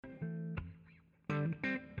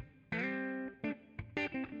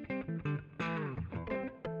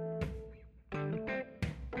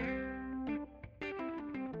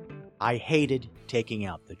I hated taking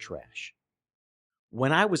out the trash.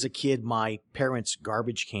 When I was a kid, my parents'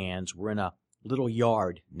 garbage cans were in a little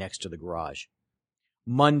yard next to the garage.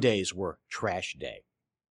 Mondays were trash day,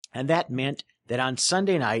 and that meant that on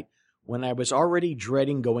Sunday night, when I was already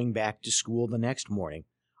dreading going back to school the next morning,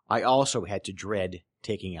 I also had to dread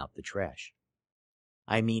taking out the trash.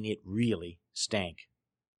 I mean, it really stank.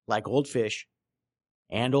 Like old fish,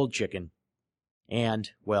 and old chicken, and,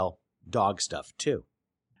 well, dog stuff too.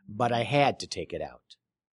 But I had to take it out.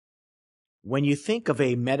 When you think of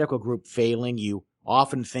a medical group failing, you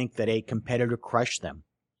often think that a competitor crushed them.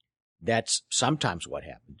 That's sometimes what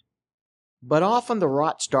happened. But often the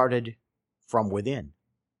rot started from within.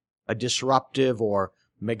 A disruptive or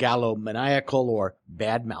megalomaniacal or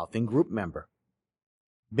bad-mouthing group member.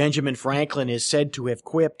 Benjamin Franklin is said to have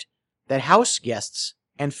quipped that house guests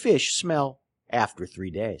and fish smell after 3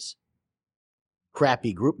 days.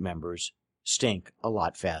 Crappy group members stink a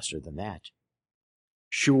lot faster than that.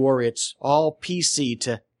 Sure, it's all PC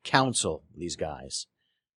to counsel these guys,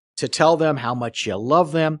 to tell them how much you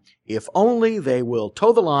love them if only they will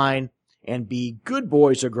toe the line and be good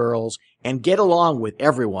boys or girls and get along with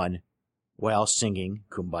everyone while singing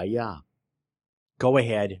Kumbaya. Go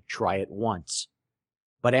ahead, try it once.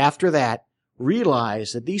 But after that,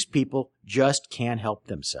 realize that these people just can't help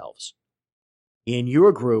themselves. In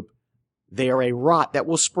your group, they are a rot that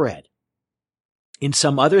will spread. In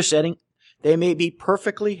some other setting, they may be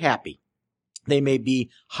perfectly happy. They may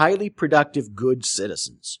be highly productive, good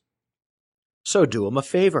citizens. So do them a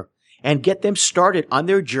favor and get them started on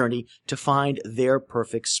their journey to find their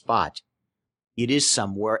perfect spot. It is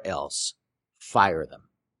somewhere else. Fire them.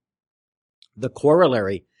 The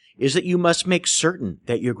corollary is that you must make certain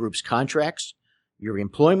that your group's contracts, your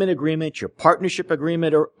employment agreement, your partnership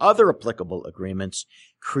agreement, or other applicable agreements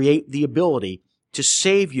create the ability to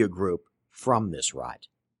save your group from this rot.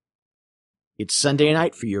 It's Sunday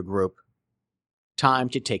night for your group. Time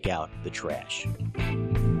to take out the trash.